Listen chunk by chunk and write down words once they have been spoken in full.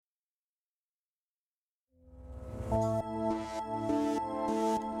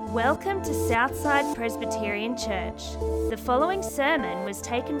Welcome to Southside Presbyterian Church. The following sermon was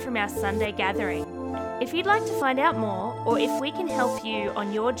taken from our Sunday gathering. If you'd like to find out more, or if we can help you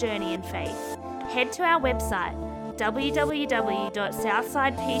on your journey in faith, head to our website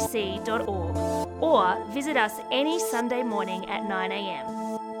www.southsidepc.org or visit us any Sunday morning at 9 a.m.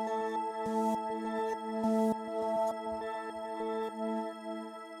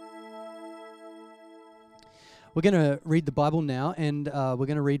 We're going to read the Bible now, and we're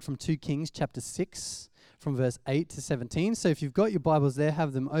going to read from 2 Kings chapter 6, from verse 8 to 17. So if you've got your Bibles there,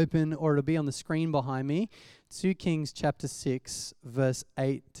 have them open, or it'll be on the screen behind me. 2 Kings chapter 6, verse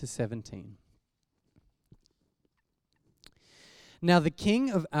 8 to 17. Now the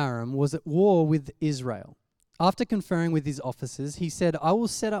king of Aram was at war with Israel. After conferring with his officers, he said, I will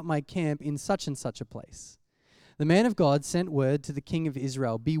set up my camp in such and such a place. The man of God sent word to the king of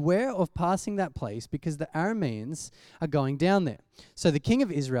Israel, beware of passing that place because the Arameans are going down there. So the king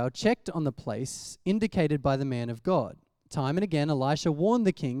of Israel checked on the place indicated by the man of God. Time and again, Elisha warned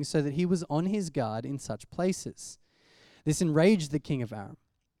the king so that he was on his guard in such places. This enraged the king of Aram.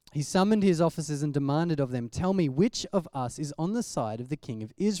 He summoned his officers and demanded of them, tell me which of us is on the side of the king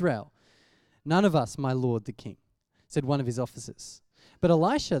of Israel. None of us, my lord the king, said one of his officers. But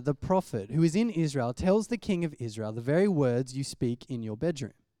Elisha, the prophet, who is in Israel, tells the king of Israel the very words you speak in your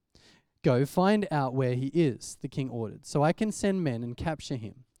bedroom. Go, find out where he is, the king ordered, so I can send men and capture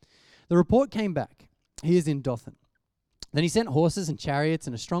him. The report came back. He is in Dothan. Then he sent horses and chariots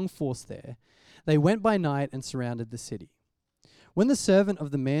and a strong force there. They went by night and surrounded the city. When the servant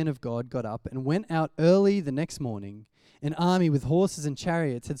of the man of God got up and went out early the next morning, an army with horses and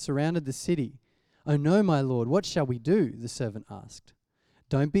chariots had surrounded the city. Oh no, my lord, what shall we do? The servant asked.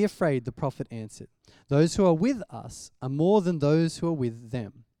 Don't be afraid, the prophet answered. Those who are with us are more than those who are with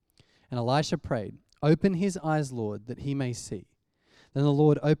them. And Elisha prayed, open his eyes, Lord, that he may see. Then the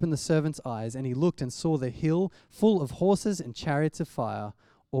Lord opened the servant's eyes, and he looked and saw the hill full of horses and chariots of fire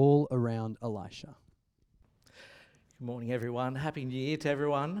all around Elisha. Good morning, everyone. Happy New Year to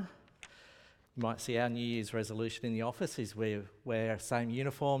everyone. You might see our New Year's resolution in the office is we wear same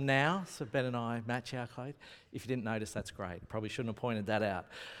uniform now, so Ben and I match our clothes. If you didn't notice, that's great. Probably shouldn't have pointed that out.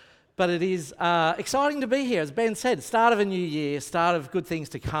 But it is exciting to be here. As Ben said, start of a new year, start of good things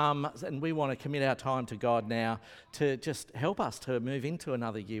to come, and we want to commit our time to God now to just help us to move into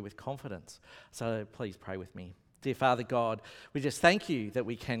another year with confidence. So please pray with me. Dear Father God, we just thank you that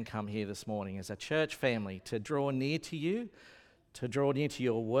we can come here this morning as a church family to draw near to you, to draw near to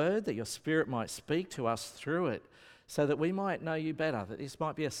your word, that your Spirit might speak to us through it, so that we might know you better, that this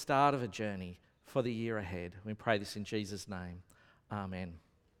might be a start of a journey for the year ahead. We pray this in Jesus' name. Amen.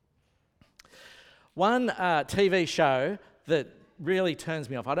 One TV show that really turns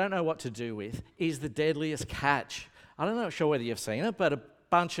me off, I don't know what to do with, is The Deadliest Catch. I'm not sure whether you've seen it, but a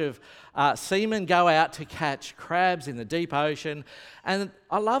bunch of seamen go out to catch crabs in the deep ocean, and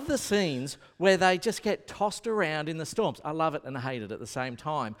I love the scenes where they just get tossed around in the storms. I love it and hate it at the same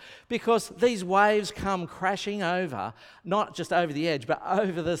time, because these waves come crashing over, not just over the edge, but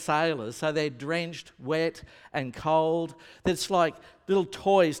over the sailors, so they're drenched, wet and cold. It's like little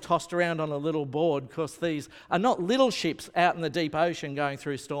toys tossed around on a little board, because these are not little ships out in the deep ocean going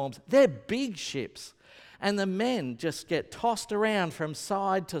through storms, they're big ships. And the men just get tossed around from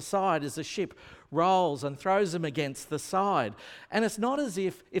side to side as the ship rolls and throws them against the side. And it's not as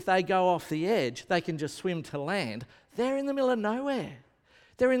if they go off the edge, they can just swim to land. They're in the middle of nowhere.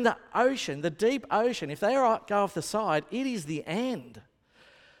 They're in the ocean, the deep ocean. If they go off the side, it is the end.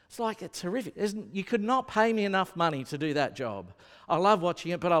 It's horrific. You could not pay me enough money to do that job. I love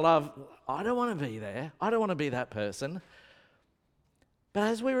watching it, but I don't want to be there. I don't want to be that person. But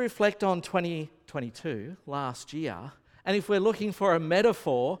as we reflect on 2022, last year, and if we're looking for a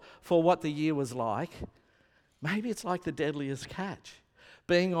metaphor for what the year was like, maybe it's like the deadliest catch,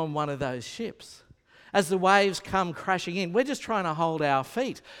 being on one of those ships. As the waves come crashing in, we're just trying to hold our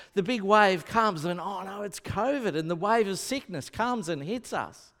feet. The big wave comes and, oh no, it's COVID, and the wave of sickness comes and hits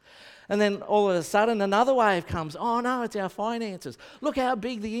us. And then all of a sudden another wave comes. Oh no, it's our finances. Look how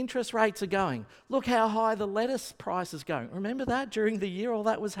big the interest rates are going. Look how high the lettuce price is going. Remember that during the year all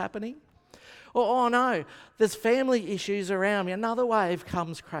that was happening? Or oh no, there's family issues around me. Another wave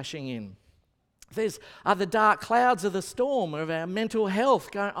comes crashing in. There's the dark clouds of the storm of our mental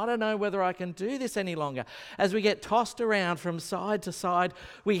health going, I don't know whether I can do this any longer. As we get tossed around from side to side,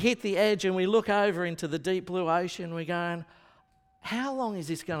 we hit the edge and we look over into the deep blue ocean. We're going, how long is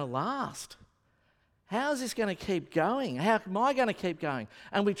this going to last? How is this going to keep going? How am I going to keep going?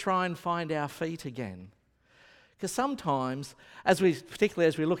 And we try and find our feet again. Because sometimes, particularly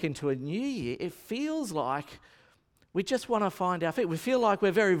as we look into a new year, it feels like We just want to find our feet. We feel like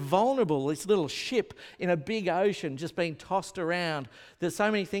we're very vulnerable, this little ship in a big ocean just being tossed around. There's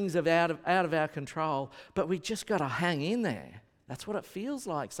so many things out of our control, but we just got to hang in there. That's what it feels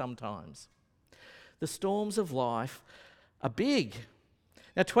like sometimes. The storms of life are big.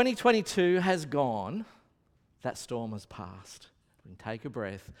 Now, 2022 has gone. That storm has passed. We can take a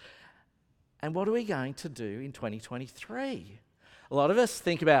breath. And what are we going to do in 2023? A lot of us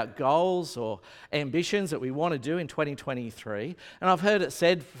think about goals or ambitions that we want to do in 2023. And I've heard it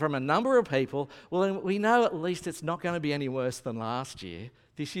said from a number of people, well, then we know at least it's not going to be any worse than last year.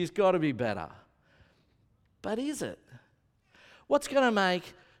 This year's got to be better. But is it? What's going to make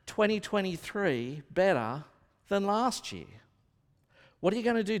 2023 better than last year? What are you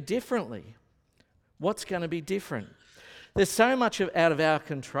going to do differently? What's going to be different? There's so much out of our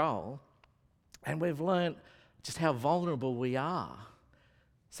control, and we've learned just how vulnerable we are.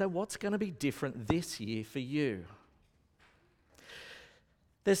 So what's going to be different this year for you?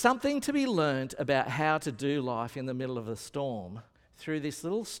 There's something to be learned about how to do life in the middle of a storm through this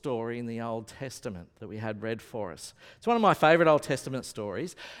little story in the Old Testament that we had read for us. It's one of my favourite Old Testament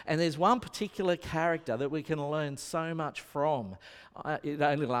stories, and there's one particular character that we can learn so much from. It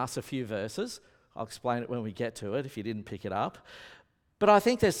only lasts a few verses. I'll explain it when we get to it if you didn't pick it up. But I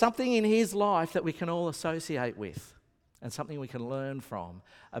think there's something in his life that we can all associate with and something we can learn from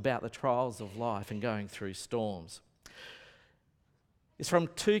about the trials of life and going through storms. It's from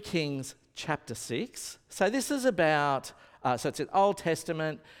 2 Kings chapter 6. So this is about, so it's an Old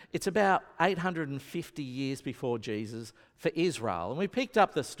Testament. It's about 850 years before Jesus for Israel. And we picked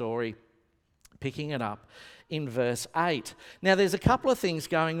up the story, picking it up in verse 8. Now, there's a couple of things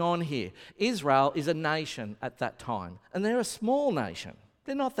going on here. Israel is a nation at that time, and they're a small nation.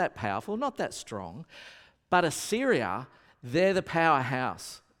 They're not that powerful, not that strong. But Assyria, they're the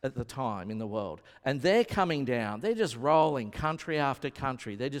powerhouse at the time in the world. And they're coming down. They're just rolling country after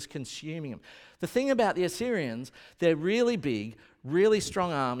country. They're just consuming them. The thing about the Assyrians, they're really big, really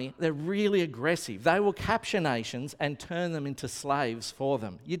strong army. They're really aggressive. They will capture nations and turn them into slaves for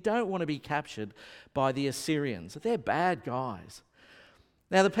them. You don't want to be captured by the Assyrians. They're bad guys.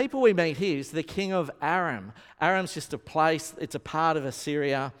 Now, the people we meet here is the king of Aram. Aram's just a place, it's a part of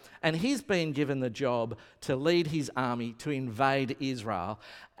Assyria, and he's been given the job to lead his army to invade Israel.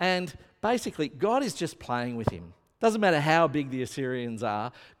 And basically, God is just playing with him. Doesn't matter how big the Assyrians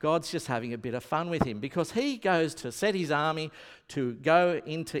are, God's just having a bit of fun with him because he goes to set his army to go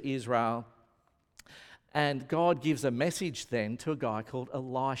into Israel. And God gives a message then to a guy called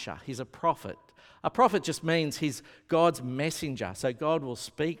Elisha. He's a prophet. A prophet just means he's God's messenger. So God will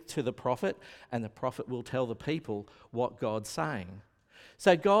speak to the prophet and the prophet will tell the people what God's saying.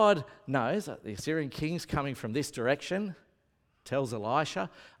 So God knows that the Assyrian king's coming from this direction, tells Elisha.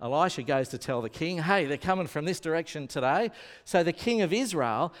 Elisha goes to tell the king, hey, they're coming from this direction today. So the king of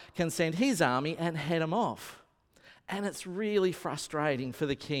Israel can send his army and head them off. And it's really frustrating for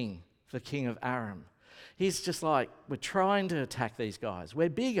the king of Aram. He's just like, we're trying to attack these guys. We're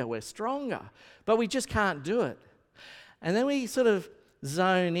bigger, we're stronger, but we just can't do it. And then we sort of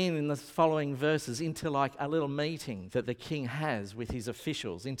zone in the following verses into like a little meeting that the king has with his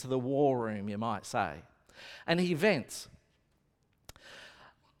officials, into the war room, you might say. And he vents.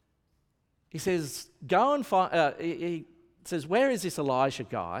 He says, go and find, he says, where is this Elijah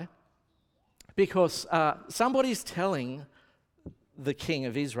guy? Because somebody's telling the king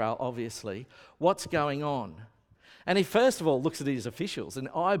of Israel, obviously, what's going on. And he first of all looks at his officials and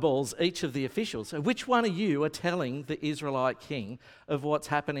eyeballs each of the officials. So which one of you are telling the Israelite king of what's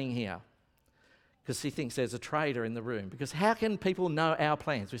happening here? Because he thinks there's a traitor in the room. Because how can people know our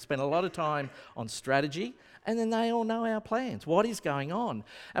plans? We spend a lot of time on strategy and then they all know our plans. What is going on?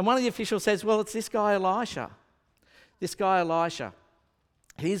 And one of the officials says, well, it's this guy Elisha. This guy Elisha.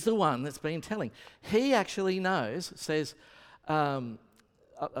 He's the one that's been telling. He actually knows, says, I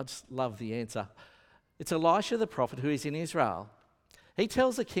just love the answer. It's Elisha the prophet who is in Israel. He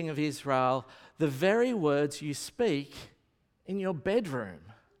tells the king of Israel the very words you speak in your bedroom.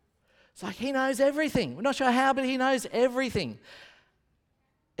 It's like he knows everything. We're not sure how, but he knows everything.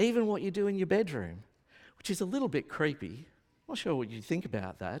 Even what you do in your bedroom, which is a little bit creepy. I'm not sure what you think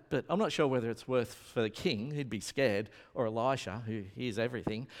about that, but I'm not sure whether it's worth for the king, he'd be scared, or Elisha, who hears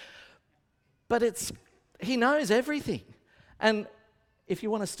everything. But he knows everything. And if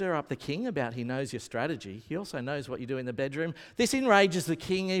you want to stir up the king about he knows your strategy, he also knows what you do in the bedroom. This enrages the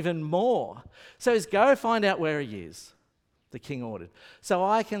king even more. So he's go find out where he is, the king ordered. So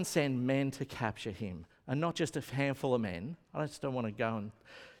I can send men to capture him, and not just a handful of men. I just don't want to go and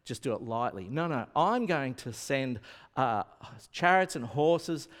just do it lightly. No, I'm going to send chariots and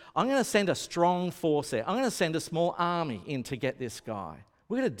horses. I'm going to send a strong force there. I'm going to send a small army in to get this guy.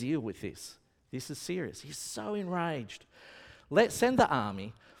 We're going to deal with this. This is serious. He's so enraged. Let's send the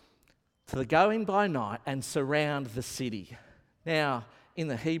army to go in by night and surround the city. Now, in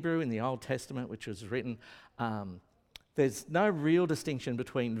the Hebrew, in the Old Testament, which was written, there's no real distinction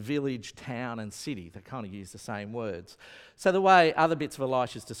between village, town, and city. They kind of use the same words. So the way other bits of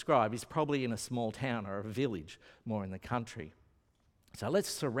Elisha's described is probably in a small town or a village, more in the country. So let's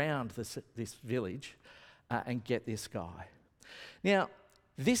surround this village and get this guy. Now,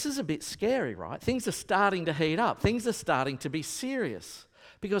 this is a bit scary, right? Things are starting to heat up. Things are starting to be serious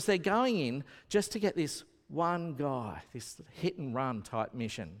because they're going in just to get this one guy, this hit and run type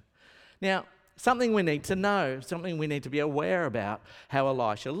mission. Now, something we need to know, something we need to be aware about how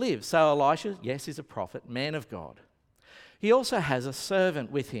Elisha lives. So Elisha, yes, is a prophet, man of God. He also has a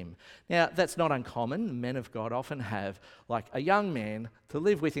servant with him. Now, that's not uncommon. Men of God often have like a young man to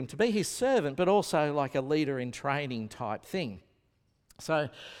live with him, to be his servant, but also like a leader in training type thing. So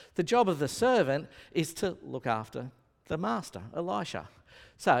the job of the servant is to look after the master, Elisha.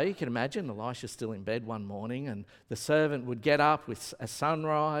 So you can imagine Elisha's still in bed one morning and the servant would get up with a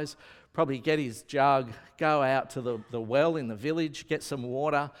sunrise, probably get his jug, go out to the well in the village, get some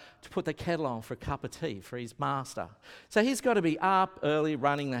water to put the kettle on for a cup of tea for his master. So he's got to be up early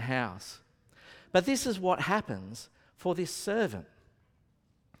running the house. But this is what happens for this servant.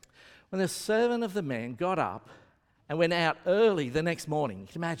 When the servant of the man got up and went out early the next morning, you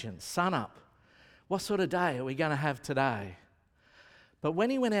can imagine, sun up. What sort of day are we going to have today? But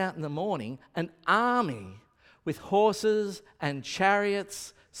when he went out in the morning, an army with horses and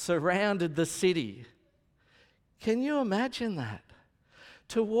chariots surrounded the city. Can you imagine that?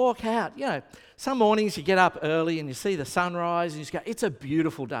 To walk out, some mornings you get up early and you see the sunrise and you just go, it's a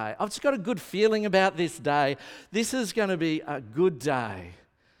beautiful day. I've just got a good feeling about this day. This is going to be a good day.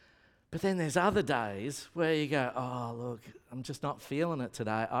 But then there's other days where you go, oh, look, I'm just not feeling it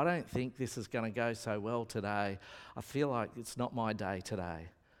today. I don't think this is going to go so well today. I feel like it's not my day today.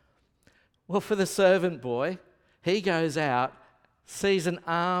 Well, for the servant boy, he goes out, sees an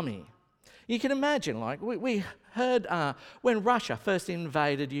army. You can imagine, like we heard when Russia first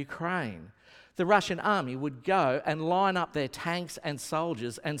invaded Ukraine, the Russian army would go and line up their tanks and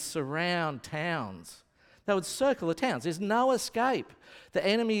soldiers and surround towns. They would circle the towns. There's no escape. The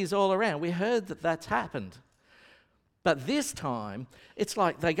enemy is all around. We heard that that's happened. But this time, it's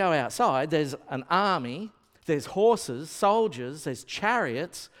like they go outside. There's an army. There's horses, soldiers. There's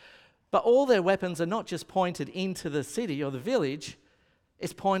chariots. But all their weapons are not just pointed into the city or the village.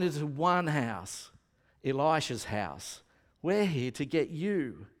 It's pointed to one house, Elisha's house. We're here to get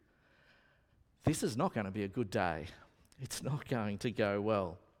you. This is not going to be a good day. It's not going to go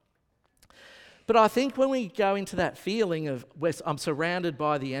well. But I think when we go into that feeling of I'm surrounded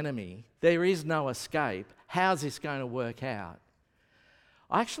by the enemy, there is no escape, how's this going to work out?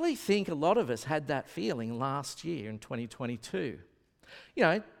 I actually think a lot of us had that feeling last year in 2022.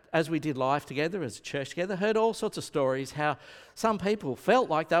 As we did life together, as a church together, heard all sorts of stories how some people felt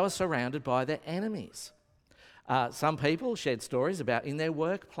like they were surrounded by their enemies. Some people shared stories about in their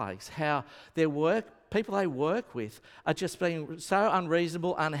workplace, how people they work with are just being so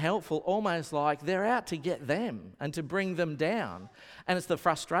unreasonable, unhelpful, almost like they're out to get them and to bring them down. And it's the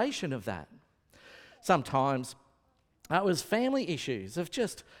frustration of that. Sometimes it was family issues of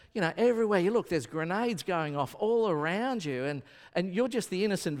just, everywhere you look, there's grenades going off all around you and you're just the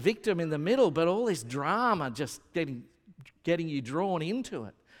innocent victim in the middle, but all this drama just getting you drawn into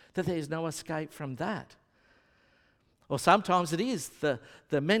it, that there's no escape from that. Or sometimes it is the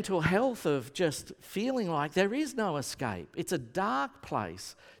mental health of just feeling like there is no escape. It's a dark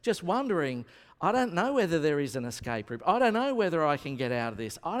place. Just wondering, I don't know whether there is an escape route. I don't know whether I can get out of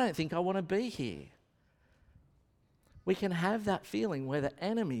this. I don't think I want to be here. We can have that feeling where the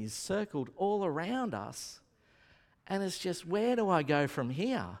enemy's circled all around us. And it's just, where do I go from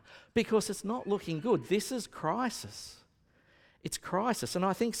here? Because it's not looking good. This is crisis. It's crisis. And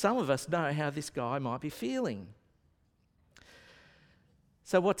I think some of us know how this guy might be feeling.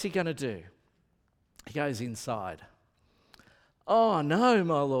 So what's he going to do? He goes inside. Oh no,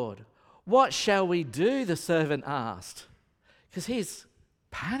 my Lord. What shall we do? The servant asked. Because he's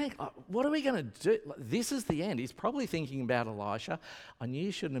panicked. What are we going to do? This is the end. He's probably thinking about Elisha. I knew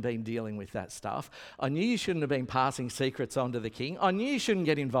you shouldn't have been dealing with that stuff. I knew you shouldn't have been passing secrets on to the king. I knew you shouldn't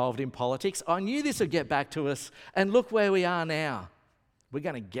get involved in politics. I knew this would get back to us. And look where we are now. We're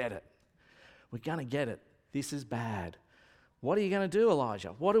going to get it. We're going to get it. This is bad. What are you going to do,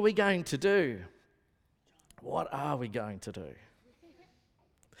 Elijah? What are we going to do? What are we going to do?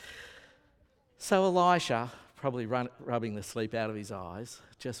 So Elisha, probably rubbing the sleep out of his eyes,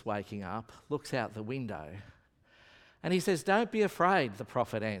 just waking up, looks out the window and he says, "Don't be afraid," the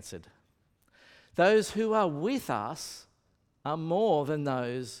prophet answered. "Those who are with us are more than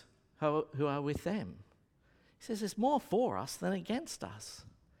those who are with them." He says there's more for us than against us.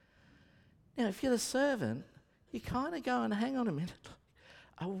 Now, if you're the servant, you kind of go and hang on a minute.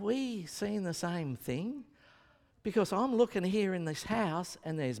 Are we seeing the same thing? Because I'm looking here in this house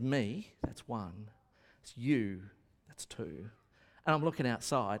and there's me, that's one. It's you, that's two. And I'm looking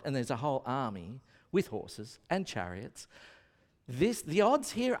outside and there's a whole army with horses and chariots. The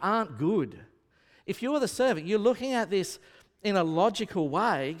odds here aren't good. If you're the servant, you're looking at this in a logical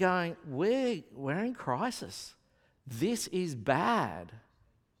way going, we're in crisis. This is bad.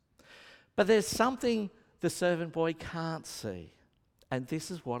 But there's something the servant boy can't see. And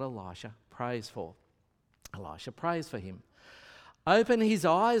this is what Elisha prays for. Elisha prays for him. "Open his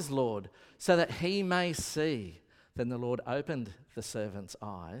eyes, Lord, so that he may see." Then the Lord opened the servant's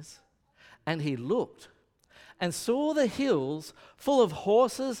eyes, and he looked and saw the hills full of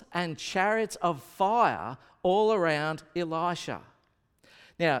horses and chariots of fire all around Elisha.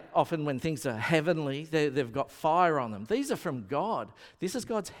 Now, often when things are heavenly, they've got fire on them. These are from God. This is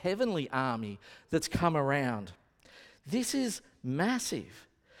God's heavenly army that's come around. This is massive.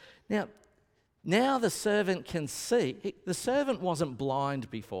 Now the servant can see. The servant wasn't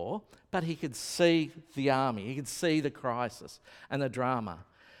blind before, but he could see the army. He could see the crisis and the drama.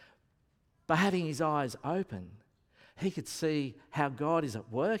 By having his eyes open, he could see how God is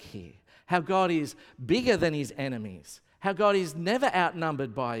at work here, how God is bigger than his enemies, how God is never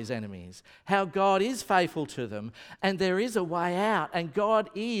outnumbered by his enemies, how God is faithful to them, and there is a way out, and God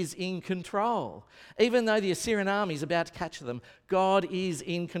is in control. Even though the Assyrian army is about to catch them, God is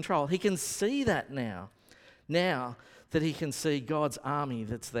in control. He can see that now that he can see God's army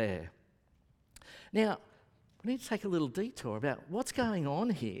that's there. Now, we need to take a little detour about what's going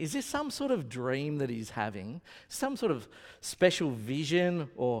on here. Is this some sort of dream that he's having? Some sort of special vision?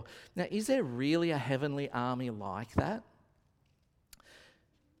 Now, is there really a heavenly army like that?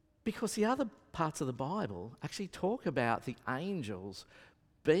 Because the other parts of the Bible actually talk about the angels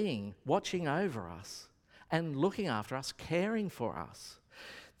watching over us and looking after us, caring for us.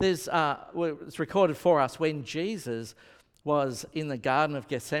 It's recorded for us when Jesus was in the Garden of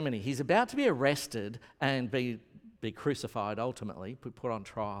Gethsemane. He's about to be arrested and be crucified ultimately, put on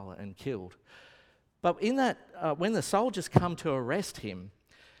trial and killed. But in that, when the soldiers come to arrest him,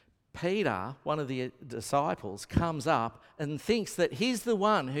 Peter, one of the disciples, comes up and thinks that he's the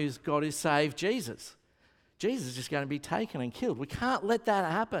one who's got to save Jesus. Jesus is just going to be taken and killed. We can't let that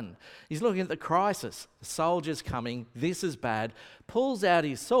happen. He's looking at the crisis. The soldier's coming. This is bad. Pulls out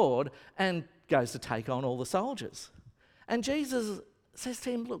his sword and goes to take on all the soldiers. And Jesus says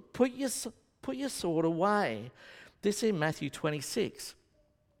to him, "Look, put your sword away." This in Matthew 26.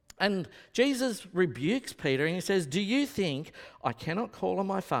 And Jesus rebukes Peter and he says, "Do you think I cannot call on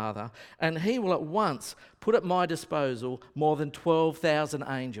my Father and he will at once put at my disposal more than 12,000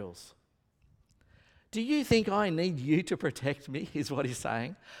 angels? Do you think I need you to protect me?" is what he's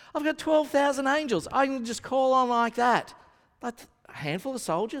saying. "I've got 12,000 angels. I can just call on like that. But a handful of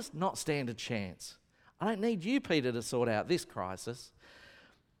soldiers, not stand a chance. I don't need you, Peter, to sort out this crisis."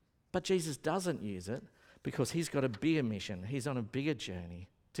 But Jesus doesn't use it because he's got a bigger mission. He's on a bigger journey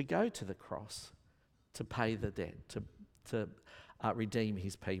to go to the cross, to pay the debt, to redeem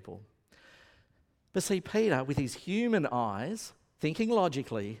his people. But see, Peter, with his human eyes, thinking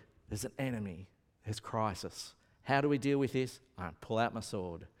logically, there's an enemy, there's crisis. How do we deal with this? I pull out my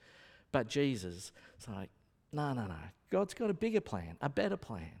sword. But Jesus is like, no. God's got a bigger plan, a better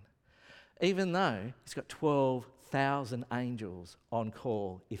plan. Even though he's got 12,000 angels on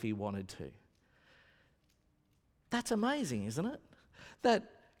call if he wanted to. That's amazing, isn't it? That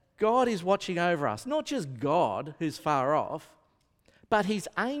God is watching over us. Not just God, who's far off, but his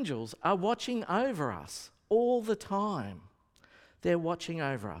angels are watching over us all the time. They're watching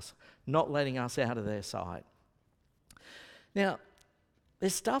over us, not letting us out of their sight. Now,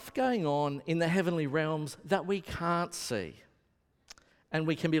 there's stuff going on in the heavenly realms that we can't see. And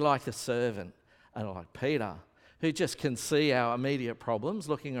we can be like the servant, and like Peter, who just can see our immediate problems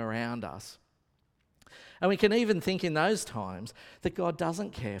looking around us. And we can even think in those times that God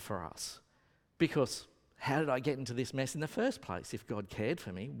doesn't care for us. Because how did I get into this mess in the first place? If God cared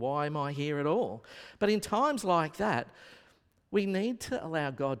for me, why am I here at all? But in times like that, we need to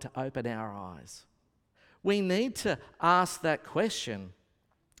allow God to open our eyes. We need to ask that question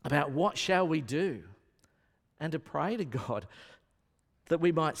about what shall we do? And to pray to God, that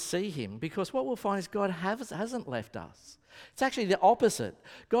we might see him, because what we'll find is God hasn't left us. It's actually the opposite.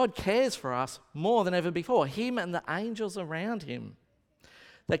 God cares for us more than ever before, him and the angels around him.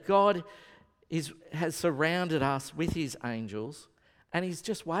 That God has surrounded us with his angels, and he's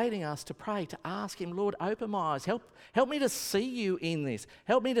just waiting us to pray, to ask him, Lord, open my eyes. Help me to see you in this.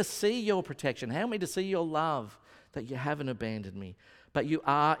 Help me to see your protection. Help me to see your love, that you haven't abandoned me, but you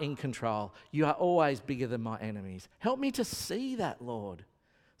are in control. You are always bigger than my enemies. Help me to see that, Lord.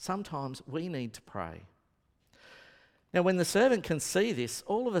 Sometimes we need to pray. Now, when the servant can see this,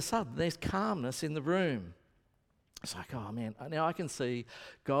 all of a sudden there's calmness in the room. It's like, oh man, now I can see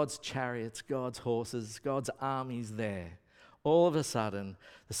God's chariots, God's horses, God's armies there. All of a sudden,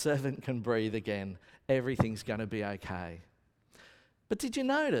 the servant can breathe again. Everything's going to be okay. But did you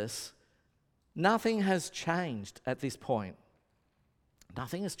notice? Nothing has changed at this point.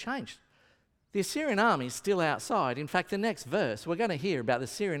 Nothing has changed. The Assyrian army is still outside. In fact, the next verse, we're going to hear about the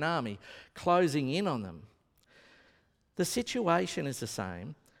Assyrian army closing in on them. The situation is the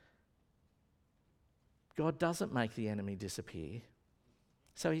same. God doesn't make the enemy disappear.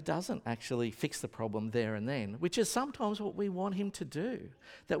 So he doesn't actually fix the problem there and then, which is sometimes what we want him to do,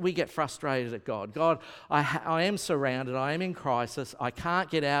 that we get frustrated at God. God, I am surrounded. I am in crisis. I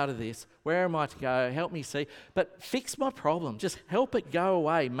can't get out of this. Where am I to go? Help me see. But fix my problem. Just help it go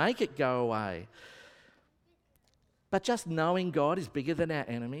away. Make it go away. But just knowing God is bigger than our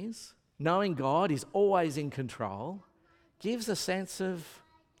enemies, knowing God is always in control, gives a sense of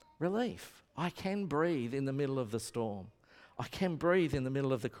relief. I can breathe in the middle of the storm. I can breathe in the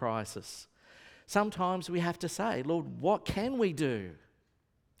middle of the crisis. Sometimes we have to say, Lord, what can we do?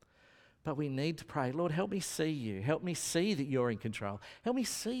 But we need to pray, Lord, help me see you. Help me see that you're in control. Help me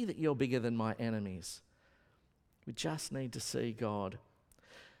see that you're bigger than my enemies. We just need to see God.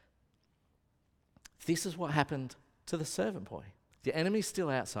 This is what happened to the servant boy. The enemy's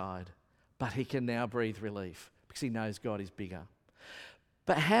still outside, but he can now breathe relief because he knows God is bigger.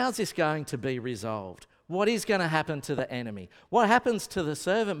 But how's this going to be resolved? What is going to happen to the enemy? What happens to the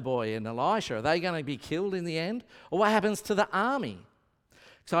servant boy and Elisha? Are they going to be killed in the end? Or what happens to the army?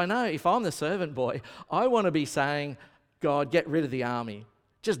 So I know if I'm the servant boy, I want to be saying, God, get rid of the army.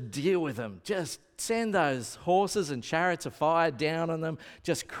 Just deal with them. Just send those horses and chariots of fire down on them.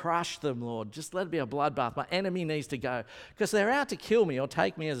 Just crush them, Lord. Just let it be a bloodbath. My enemy needs to go because they're out to kill me or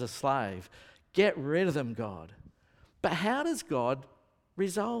take me as a slave. Get rid of them, God. But how does God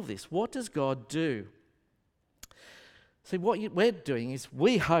resolve this? What does God do? See, what we're doing is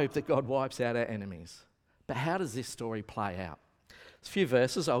we hope that God wipes out our enemies. But how does this story play out? There's a few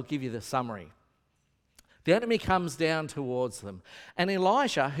verses, I'll give you the summary. The enemy comes down towards them. And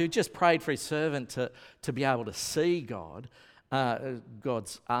Elisha, who just prayed for his servant to be able to see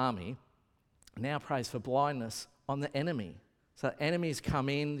God's army, now prays for blindness on the enemy. So enemies come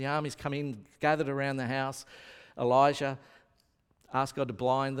in, the armies come in, gathered around the house. Elijah asks God to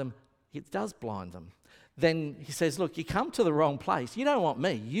blind them. It does blind them. Then he says, look, you come to the wrong place. You don't want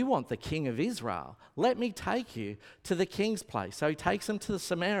me. You want the king of Israel. Let me take you to the king's place. So he takes them to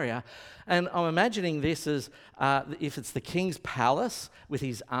Samaria. And I'm imagining this as if it's the king's palace with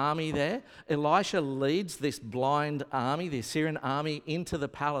his army there. Elisha leads this blind army, the Assyrian army, into the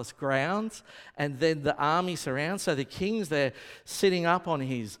palace grounds. And then the army surrounds. So the king's there sitting up on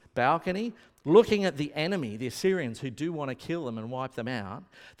his balcony, looking at the enemy, the Assyrians who do want to kill them and wipe them out.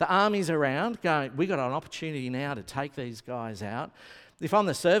 The army's around going, we got an opportunity now to take these guys out. If I'm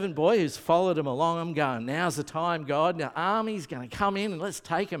the servant boy who's followed them along, I'm going, now's the time, God. The army's going to come in and let's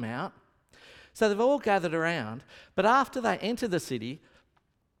take them out. So they've all gathered around. But after they enter the city,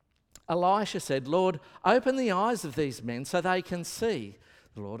 Elisha said, Lord, open the eyes of these men so they can see.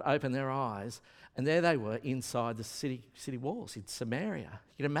 The Lord opened their eyes. And there they were inside the city walls in Samaria.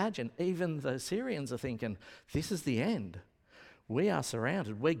 You can imagine, even the Syrians are thinking, this is the end. We are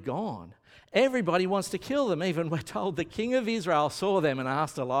surrounded. We're gone. Everybody wants to kill them. Even we're told the king of Israel saw them and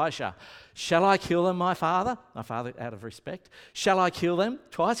asked Elisha, shall I kill them, my father? My father, out of respect. Shall I kill them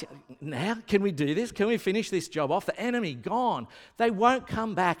twice? Now, can we do this? Can we finish this job off? The enemy, gone. They won't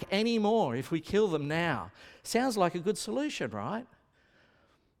come back anymore if we kill them now. Sounds like a good solution, right?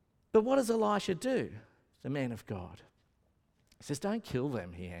 But what does Elisha do, the man of God? He says, don't kill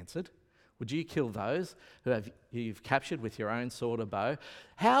them, he answered. Would you kill those who you've captured with your own sword or bow?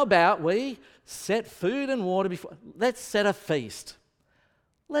 How about we set food and water before? Let's set a feast.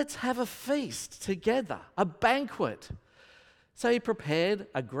 Let's have a feast together, a banquet. So he prepared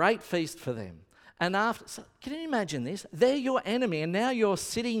a great feast for them. And can you imagine this? They're your enemy, and now you're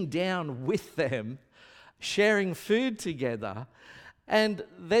sitting down with them, sharing food together. And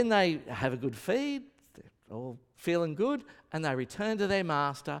then they have a good feed, they're all feeling good, and they returned to their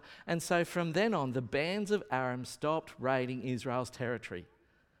master. And so from then on, the bands of Aram stopped raiding Israel's territory.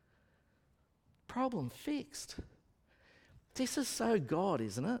 Problem fixed. This is so God,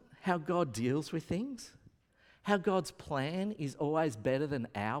 isn't it? How God deals with things. How God's plan is always better than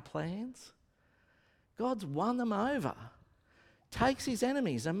our plans. God's won them over, takes his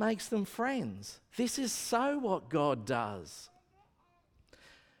enemies and makes them friends. This is so what God does.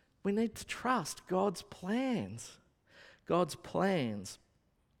 We need to trust God's plans. God's plans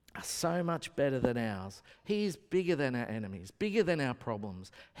are so much better than ours. He is bigger than our enemies, bigger than our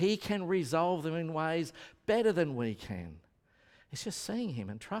problems. He can resolve them in ways better than we can. It's just seeing him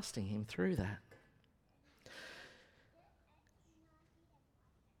and trusting him through that.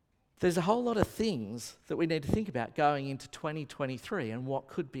 There's a whole lot of things that we need to think about going into 2023 and what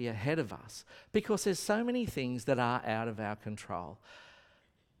could be ahead of us, because there's so many things that are out of our control.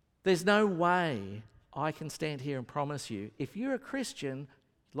 There's no way I can stand here and promise you, if you're a Christian,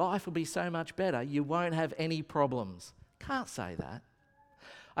 life will be so much better, you won't have any problems. Can't say that.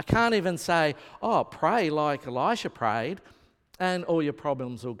 I can't even say, pray like Elisha prayed and all your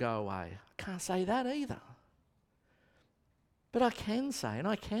problems will go away. I can't say that either. But I can say and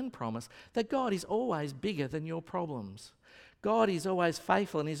I can promise that God is always bigger than your problems. God is always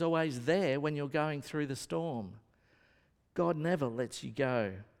faithful and he's always there when you're going through the storm. God never lets you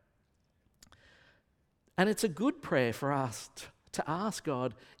go. And it's a good prayer for us to ask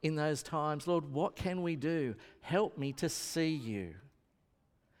God in those times, Lord, what can we do? Help me to see you.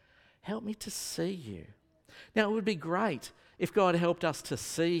 Help me to see you. Now, it would be great if God helped us to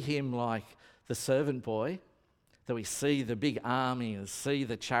see him like the servant boy, that we see the big army and see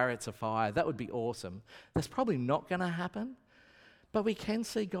the chariots of fire. That would be awesome. That's probably not going to happen, but we can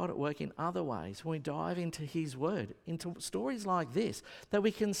see God at work in other ways when we dive into his word, into stories like this, that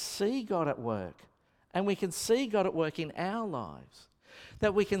we can see God at work, and we can see God at work in our lives,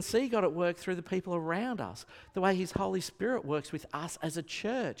 that we can see God at work through the people around us, the way his Holy Spirit works with us as a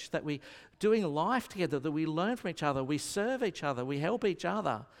church, that we doing life together, that we learn from each other, we serve each other, we help each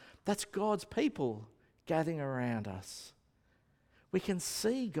other. That's God's people gathering around us. We can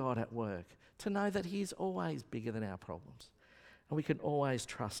see God at work, to know that he is always bigger than our problems, and we can always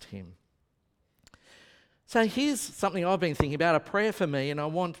trust him. So here's something I've been thinking about, a prayer for me, and I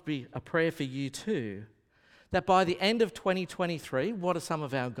want to be a prayer for you too, that by the end of 2023, what are some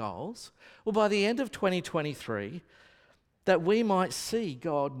of our goals? Well, by the end of 2023, that we might see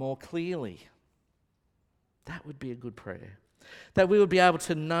God more clearly. That would be a good prayer. That we would be able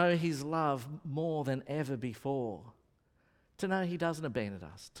to know his love more than ever before. To know he doesn't abandon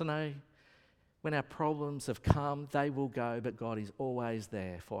us. To know when our problems have come, they will go, but God is always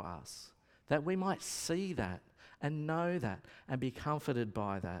there for us. That we might see that and know that and be comforted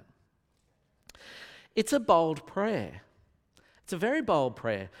by that. It's a bold prayer. It's a very bold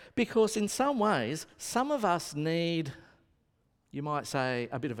prayer, because in some ways, some of us need, you might say,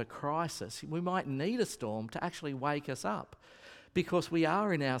 a bit of a crisis. We might need a storm to actually wake us up, because we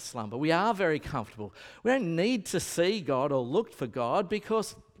are in our slumber. We are very comfortable. We don't need to see God or look for God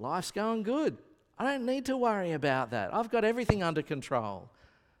because life's going good. I don't need to worry about that. I've got everything under control.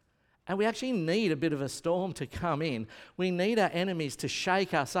 And we actually need a bit of a storm to come in. We need our enemies to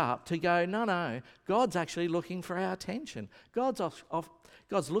shake us up, to go, no, God's actually looking for our attention. God's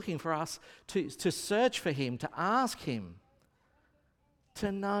looking for us to search for him, to ask him,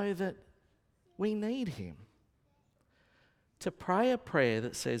 to know that we need him. To pray a prayer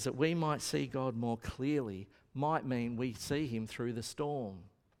that says that we might see God more clearly might mean we see him through the storm.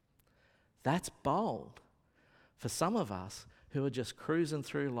 That's bold for some of us who are just cruising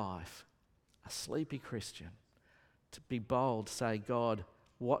through life, a sleepy Christian, to be bold, to say, God,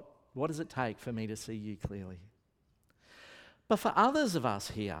 what does it take for me to see you clearly? But for others of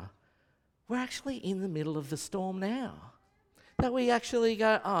us here, we're actually in the middle of the storm now. That we actually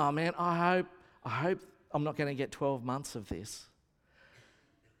go, oh man, I hope I'm not going to get 12 months of this.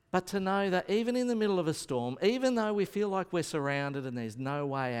 But to know that even in the middle of a storm, even though we feel like we're surrounded and there's no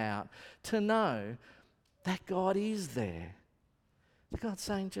way out, to know that God is there. God's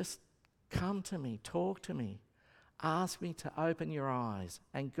saying, just come to me, talk to me, ask me to open your eyes.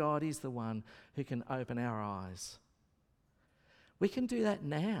 And God is the one who can open our eyes. We can do that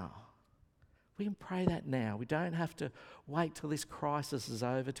now. We can pray that now. We don't have to wait till this crisis is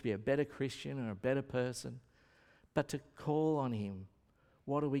over to be a better Christian or a better person, but to call on him.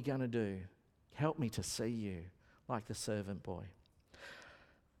 What are we going to do? Help me to see you, like the servant boy.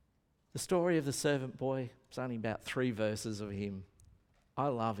 The story of the servant boy, it's only about 3 verses of him. I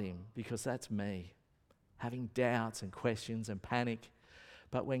love him because that's me, having doubts and questions and panic.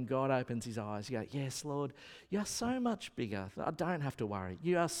 But when God opens his eyes, you go, yes, Lord, you're so much bigger. I don't have to worry.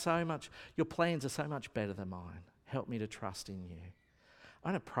 Your plans are so much better than mine. Help me to trust in you.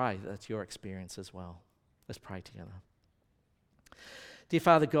 I'm going to pray that that's your experience as well. Let's pray together. Dear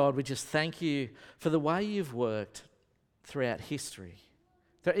Father God, we just thank you for the way you've worked throughout history.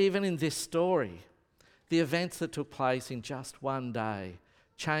 That even in this story, the events that took place in just one day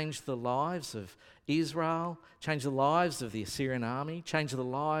changed the lives of Israel, changed the lives of the Assyrian army, changed the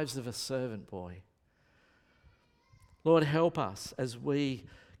lives of a servant boy. Lord, help us as we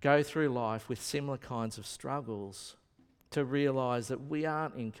go through life with similar kinds of struggles to realise that we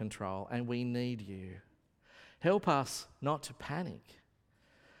aren't in control and we need you. Help us not to panic,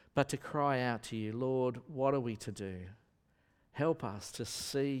 but to cry out to you, Lord, what are we to do? Help us to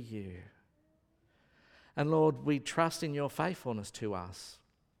see you. And Lord, we trust in your faithfulness to us.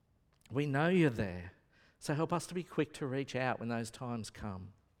 We know you're there. So help us to be quick to reach out when those times come.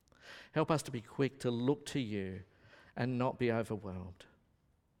 Help us to be quick to look to you and not be overwhelmed.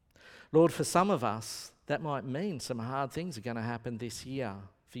 Lord, for some of us, that might mean some hard things are going to happen this year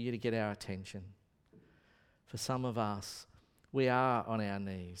for you to get our attention. For some of us, we are on our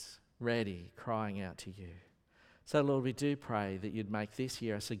knees, ready, crying out to you. So Lord, we do pray that you'd make this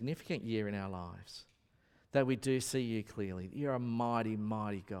year a significant year in our lives, that we do see you clearly. You're a mighty,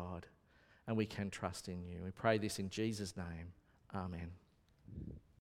 mighty God, and we can trust in you. We pray this in Jesus' name. Amen.